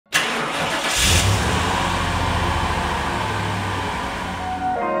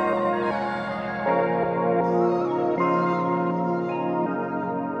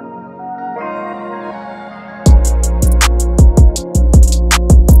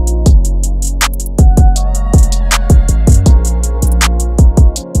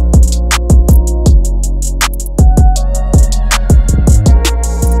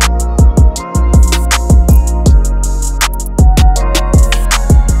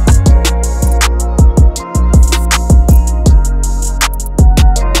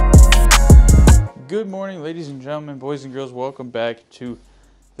morning, ladies and gentlemen, boys and girls. Welcome back to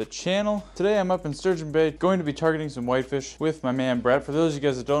the channel. Today I'm up in Sturgeon Bay, going to be targeting some whitefish with my man Brett. For those of you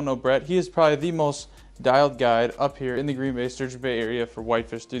guys that don't know Brett, he is probably the most dialed guide up here in the Green Bay, Sturgeon Bay area for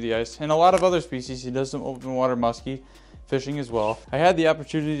whitefish through the ice and a lot of other species. He does some open water muskie fishing as well. I had the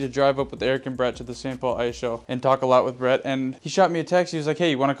opportunity to drive up with Eric and Brett to the St. Paul Ice Show and talk a lot with Brett, and he shot me a text. He was like,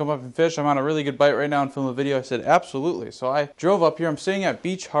 hey, you want to come up and fish? I'm on a really good bite right now and film a video. I said, absolutely. So I drove up here. I'm staying at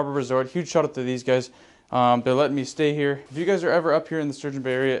Beach Harbor Resort. Huge shout out to these guys. They're letting me stay here. If you guys are ever up here in the Sturgeon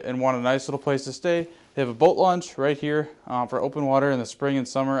Bay area and want a nice little place to stay, they have a boat launch right here for open water in the spring and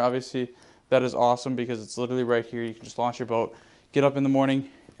summer. Obviously, that is awesome because it's literally right here. You can just launch your boat, get up in the morning,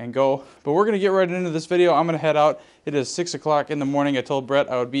 and go. But we're going to get right into this video. I'm going to head out. It is 6 o'clock in the morning. I told Brett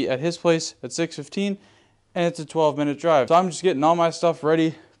I would be at his place at 6:15, and it's a 12-minute drive. So I'm just getting all my stuff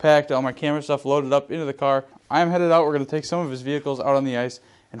ready, packed, all my camera stuff loaded up into the car. I am headed out. We're going to take some of his vehicles out on the ice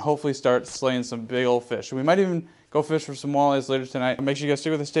and hopefully start slaying some big old fish. We might even go fish for some walleyes later tonight. Make sure you guys stick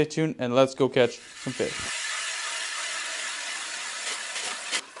with us, stay tuned, and let's go catch some fish.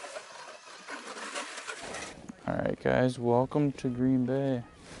 Alright guys, welcome to Green Bay.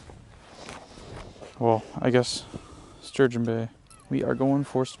 Well, I guess Sturgeon Bay. We are going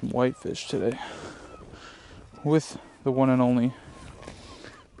for some whitefish today with the one and only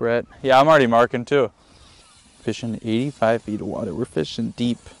Brett. Yeah, I'm already marking too. Fishing 85 feet of water. We're fishing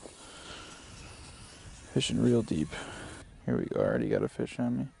deep. Fishing real deep. Here we go. I already got a fish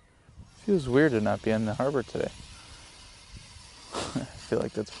on me. Feels weird to not be in the harbor today. I feel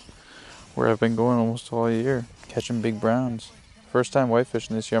like that's where I've been going almost all year. Catching big browns. First time whitefishing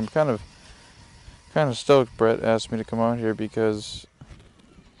this year. I'm kind of stoked Brett asked me to come out here because...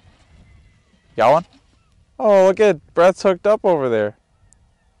 Got one? Oh, look at Brett's hooked up over there.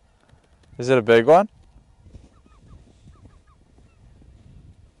 Is it a big one?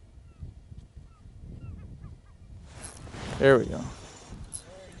 There we go.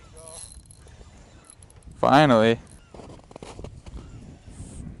 Finally.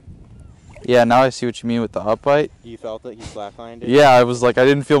 Yeah, now I see what you mean with the up bite. You felt it? He flatlined it? Yeah, I was like, I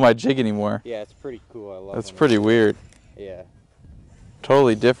didn't feel my jig anymore. Yeah, it's pretty cool. I love it. That's pretty weird. Yeah.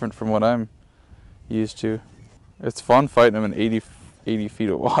 Totally different from what I'm used to. It's fun fighting them in 80 feet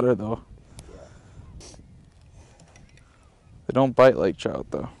of water, though. Yeah. They don't bite like trout,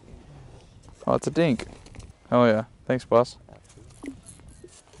 though. Oh, it's a dink. Oh, yeah. Thanks, boss.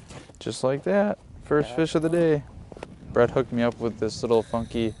 Just like that. First fish of the day. Brett hooked me up with this little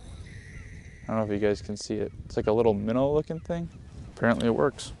funky... I don't know if you guys can see it. It's like a little minnow looking thing. Apparently it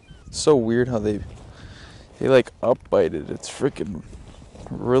works. It's so weird how they like up bite it. It's freaking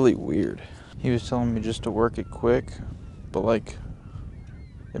really weird. He was telling me just to work it quick, but like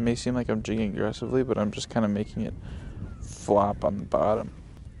it may seem like I'm jigging aggressively, but I'm just kind of making it flop on the bottom.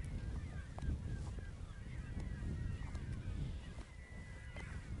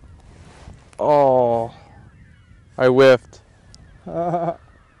 Oh, I whiffed.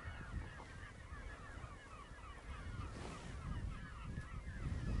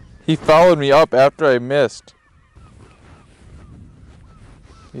 He followed me up after I missed.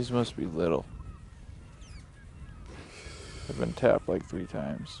 These must be little. I've been tapped like 3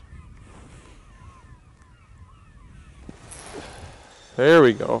 times. There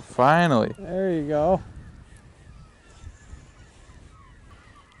we go, finally. There you go.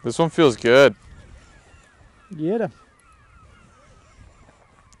 This one feels good. Get him.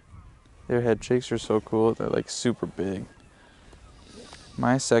 Their head shakes are so cool. They're like super big.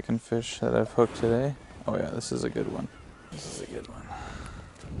 My second fish that I've hooked today. Oh yeah, this is a good one. This is a good one.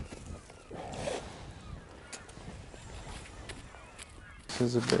 This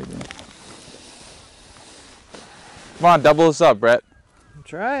is a big one. Come on, double this up, Brett. I'm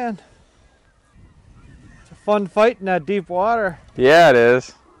trying. It's a fun fight in that deep water. Yeah, it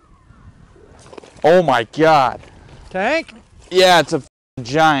is. Oh my God. Tank? Yeah, it's a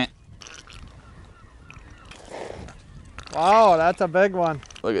giant. Wow, that's a big one.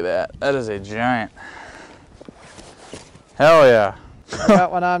 Look at that. That is a giant. Hell yeah. I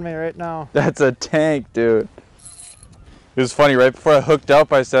got one on me right now. That's a tank, dude. It was funny, right before I hooked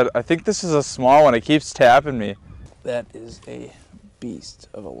up, I said, I think this is a small one. It keeps tapping me. That is a beast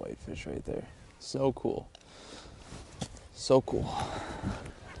of a whitefish right there. So cool. So cool.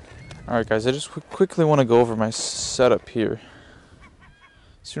 All right, guys, I just quickly want to go over my setup here.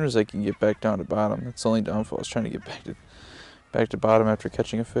 As soon as I can get back down to bottom. That's the only downfall. I was trying to get back to bottom after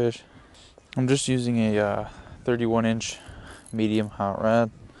catching a fish. I'm just using a 31-inch medium hot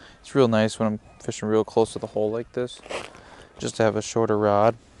rod. It's real nice when I'm fishing real close to the hole like this, just to have a shorter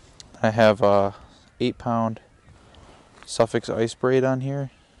rod. I have a 8-pound Suffix ice braid on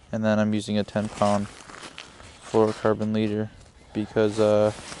here, and then I'm using a 10-pound fluorocarbon leader because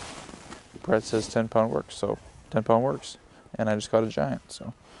Brett says 10-pound works, so 10-pound works. And I just caught a giant,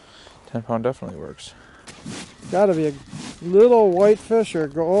 so 10-pound definitely works. Gotta be a little whitefish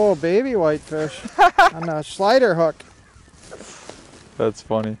or baby whitefish on a slider hook. That's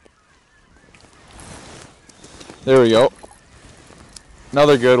funny. There we go.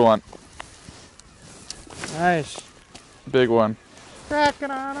 Another good one. Nice. Big one.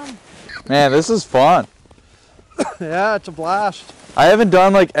 Cracking on them. Man, this is fun. Yeah, it's a blast. I haven't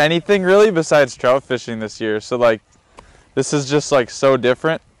done like anything really besides trout fishing this year, so like this is just like so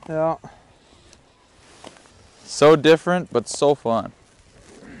different. Yeah. So different, but so fun.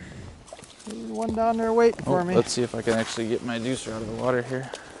 There's one down there waiting for me. Let's see if I can actually get my deucer out of the water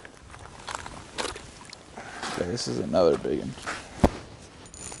here. Okay, this is another big one.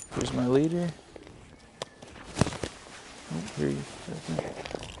 Here's my leader. Oh, here you go.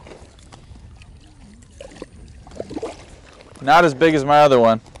 Not as big as my other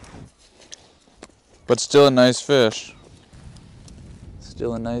one, but still a nice fish.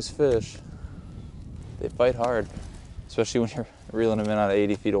 Still a nice fish. They fight hard, especially when you're reeling them in out of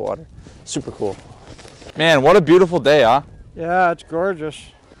 80 feet of water. Super cool. Man, what a beautiful day, huh? Yeah, it's gorgeous.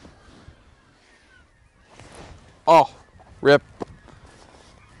 Oh, rip.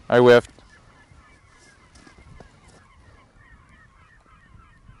 I whiffed.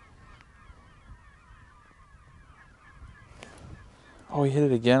 Oh, he hit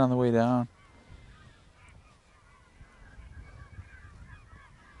it again on the way down.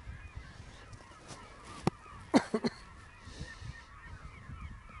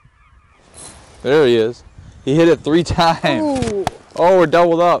 There he is. He hit it 3 times. Ooh. Oh, we're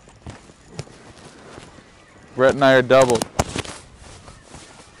doubled up. Brett and I are doubled.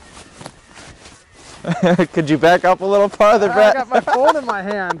 Could you back up a little farther, Brett? I got my phone in my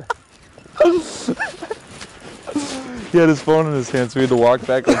hand. He had his phone in his hand, so we had to walk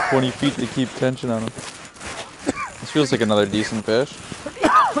back like 20 feet to keep tension on him. This feels like another decent fish.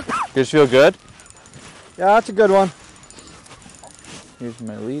 Yours feel good? Yeah, that's a good one. Here's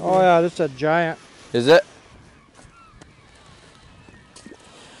my leader. Oh yeah, this is a giant. Is it?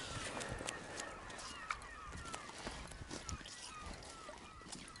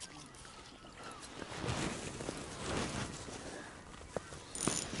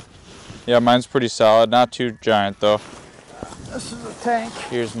 Yeah, mine's pretty solid. Not too giant though. This is a tank.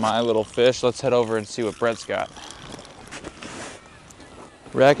 Here's my little fish. Let's head over and see what Brett's got.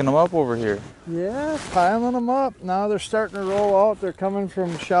 Racking them up over here. Yeah, piling them up. Now they're starting to roll out. They're coming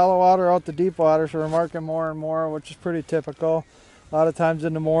from shallow water out to deep water, so we're marking more and more, which is pretty typical. A lot of times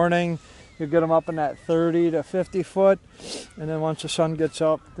in the morning, you get them up in that 30 to 50 foot, and then once the sun gets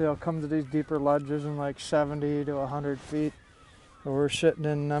up, they'll come to these deeper ledges in like 70 to 100 feet. So I'm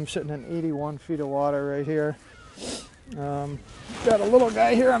sitting in 81 feet of water right here. Got a little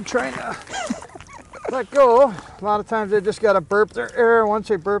guy here I'm trying to let go. A lot of times they just got to burp their air. Once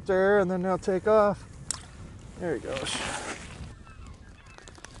they burp their air, and then they'll take off. There he goes.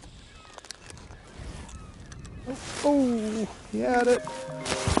 Oh, he had it.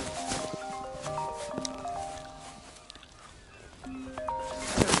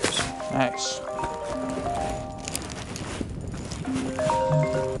 Nice.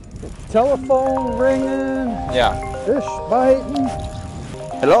 Telephone ringing. Yeah. Fish biting.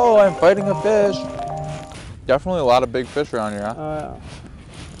 Hello, I'm fighting a fish. Definitely a lot of big fish around here, huh?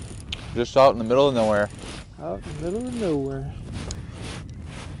 Just out in the middle of nowhere. Out in the middle of nowhere.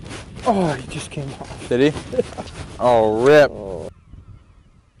 Oh, he just came off. Did he? Oh, rip. Oh.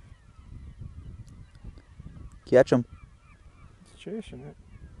 Catch him. It's chasing it.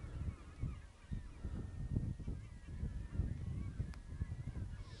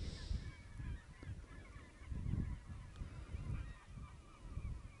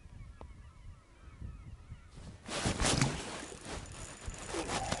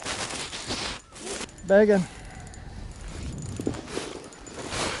 Begging.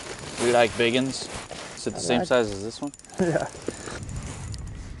 We like big uns. Is it the same size as this one? Yeah.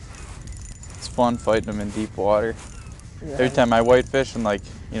 It's fun fighting them in deep water. Yeah. Every time I whitefish in like,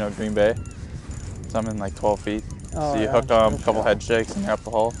 Green Bay, so I'm in like 12 feet. Oh, So you yeah, hook them, a couple yeah. head shakes, and you're up the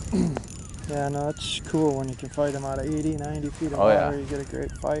hole. Yeah, no, it's cool when you can fight them out of 80, 90 feet of Oh, water. yeah. You get a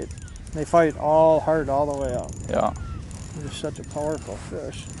great fight. They fight all hard all the way up. Yeah. They're such a powerful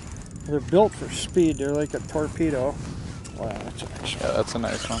fish. They're built for speed. They're like a torpedo. Wow, that's a nice one. Yeah, that's a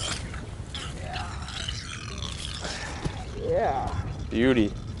nice one. Yeah.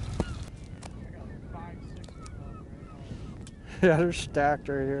 Beauty. Yeah, they're stacked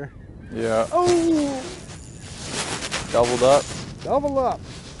right here. Yeah. Oh! Doubled up. Double up.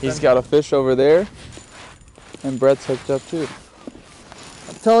 He's got a fish over there. And Brett's hooked up too.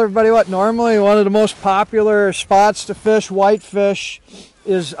 Tell everybody what, normally one of the most popular spots to fish whitefish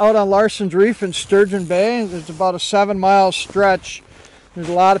is out on Larson's Reef in Sturgeon Bay. It's about a 7-mile stretch. There's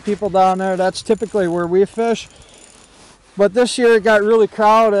a lot of people down there. That's typically where we fish. But this year it got really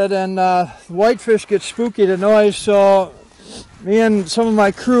crowded, and whitefish get spooky to noise, so me and some of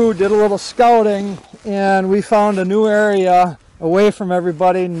my crew did a little scouting, and we found a new area away from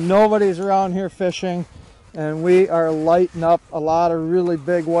everybody. Nobody's around here fishing, and we are lighting up a lot of really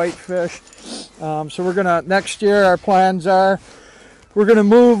big whitefish. So we're gonna, next year our plans are, we're gonna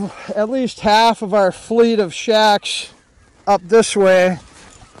move at least half of our fleet of shacks up this way,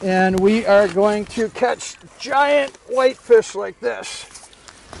 and we are going to catch giant whitefish like this.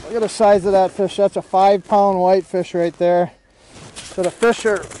 Look at the size of that fish. That's a 5-pound whitefish right there. So the fish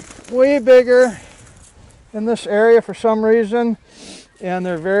are way bigger in this area for some reason, and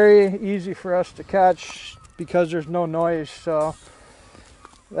they're very easy for us to catch because there's no noise. So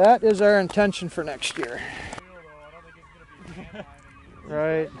that is our intention for next year.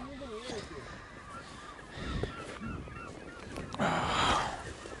 Right.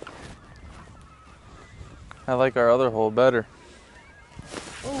 I like our other hole better.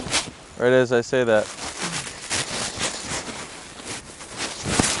 Right as I say that.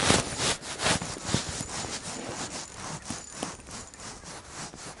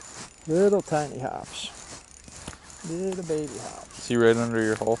 Little tiny hops. Little baby hops. Is he right under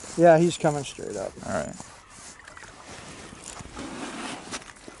your hole? Yeah, he's coming straight up. All right.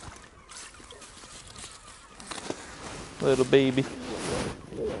 Little baby.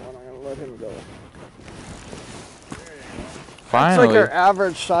 I'm gonna let him go. Finally. It's like our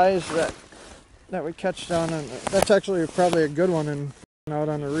average size that we catch down, and that's actually probably a good one in out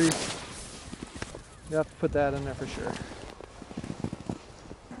on the reef. You have to put that in there for sure.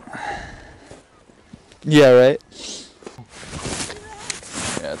 Yeah, right?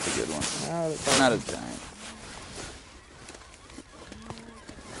 Yeah, that's a good one. Not a giant.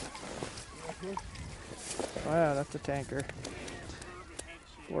 Oh yeah, that's a tanker.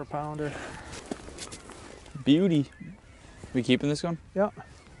 4-pounder. Beauty. We keeping this one? Yeah.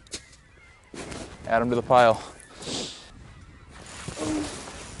 Add him to the pile.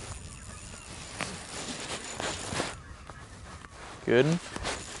 Good.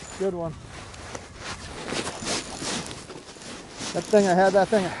 Good one. That thing, I had that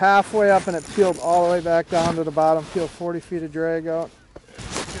thing halfway up and it peeled all the way back down to the bottom, peeled 40 feet of drag out.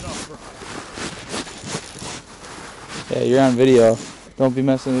 Yeah, you're on video. Don't be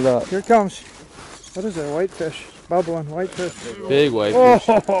messing it up. Here it comes. What is it? Whitefish. Bubbling whitefish. Big whitefish.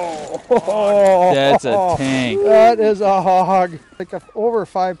 Oh, that's a tank. That is a hog. Like a over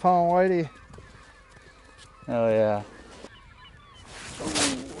 5-pound whitey. Oh yeah.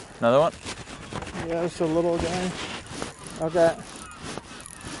 Another one? Yeah, it's a little guy. Okay.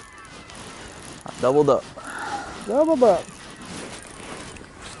 Doubled up. Doubled up.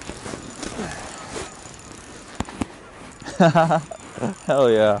 Hell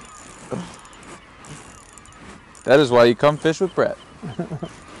yeah. That is why you come fish with Brett.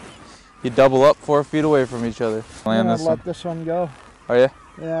 You double up 4 feet away from each other. I'm gonna this let one. this one go. Oh yeah?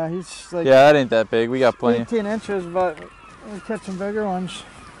 Yeah, he's like Yeah, that ain't that big. We got plenty. 18 inches, but we'll catch some bigger ones.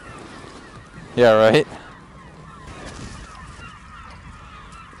 Yeah, right?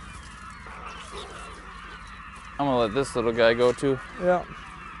 I'm gonna let this little guy go too. Yeah.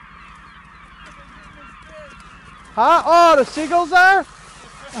 Huh? Oh, the seagulls there?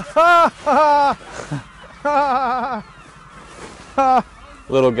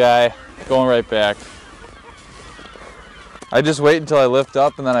 Little guy going right back. I just wait until I lift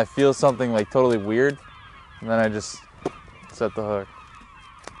up and then I feel something like totally weird and then I just set the hook.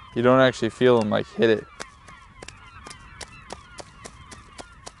 You don't actually feel them like hit it.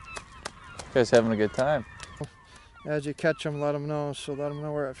 You guys having a good time. As you catch them, let them know. So let them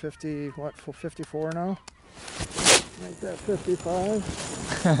know we're at 50, what, 54 now? Make that 55.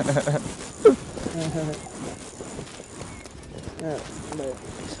 Yeah, but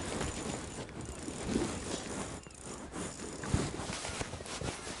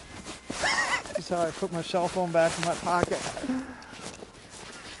this is how I put my cell phone back in my pocket.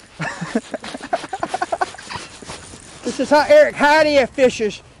 This is how Eric Haataja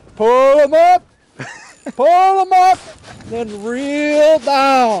fishes. Pull them up, pull them up, then reel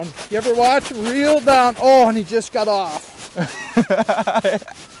down. You ever watch him reel down? Oh, and he just got off.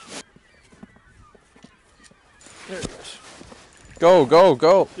 There it is. Go, go,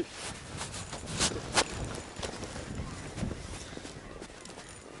 go.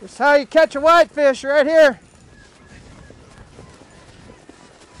 This is how you catch a whitefish right here.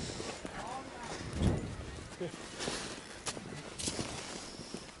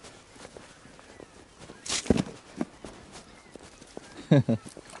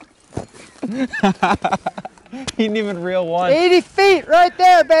 He didn't even reel one. 80 feet right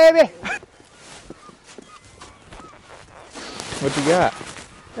there, baby. What you got?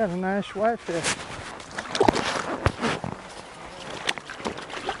 Got a nice whitefish.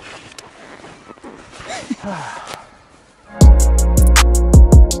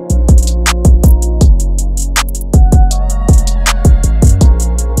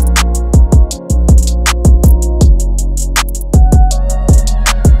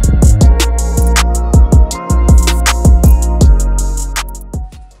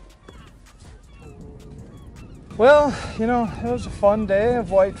 Well, you know, it was a fun day of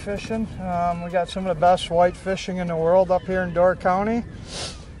white fishing. We got some of the best white fishing in the world up here in Door County.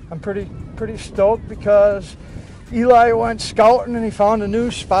 I'm pretty stoked because Eli went scouting and he found a new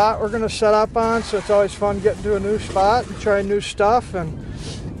spot we're going to set up on, so it's always fun getting to a new spot and trying new stuff, and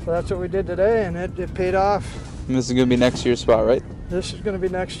so that's what we did today, and it paid off. And this is going to be next year's spot, right? This is going to be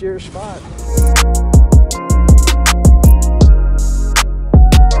next year's spot.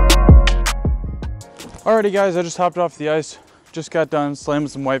 Alrighty guys, I just hopped off the ice. Just got done slamming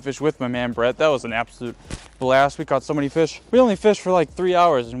some whitefish with my man Brett. That was an absolute blast. We caught so many fish. We only fished for like 3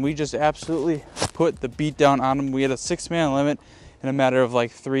 hours and we just absolutely put the beat down on them. We had a 6-man limit in a matter of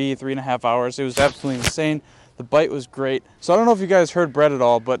like 3.5 hours. It was absolutely insane. The bite was great. So I don't know if you guys heard Brett at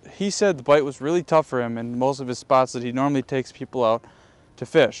all, but he said the bite was really tough for him in most of his spots that he normally takes people out to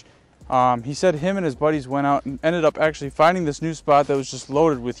fish. He said him and his buddies went out and ended up actually finding this new spot that was just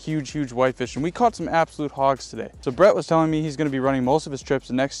loaded with huge whitefish, and we caught some absolute hogs today. So Brett was telling me he's going to be running most of his trips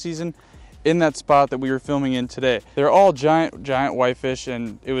the next season in that spot that we were filming in today. They're all giant whitefish,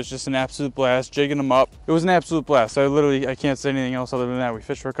 and it was just an absolute blast jigging them up. It was an absolute blast. I can't say anything else other than that. We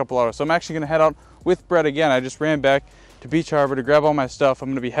fished for a couple hours. So I'm actually going to head out with Brett again. I just ran back to Beach Harbor to grab all my stuff. I'm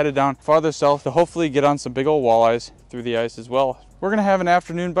going to be headed down farther south to hopefully get on some big old walleyes through the ice as well. We're going to have an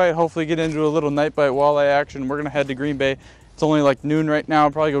afternoon bite, hopefully get into a little night bite walleye action. We're going to head to Green Bay. It's only like noon right now.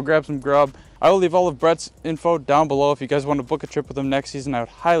 I'll probably go grab some grub. I will leave all of Brett's info down below. If you guys want to book a trip with him next season, I would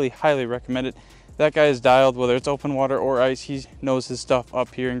highly recommend it. That guy is dialed, whether it's open water or ice. He knows his stuff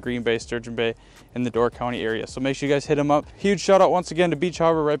up here in Green Bay, Sturgeon Bay, in the Door County area. So make sure you guys hit him up. Huge shout out once again to Beach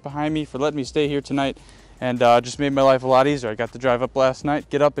Harbor right behind me for letting me stay here tonight, and just made my life a lot easier. I got to drive up last night,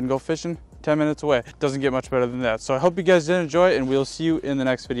 get up and go fishing 10 minutes away. Doesn't get much better than that. So I hope you guys did enjoy it, and we'll see you in the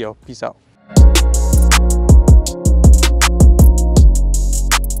next video. Peace out.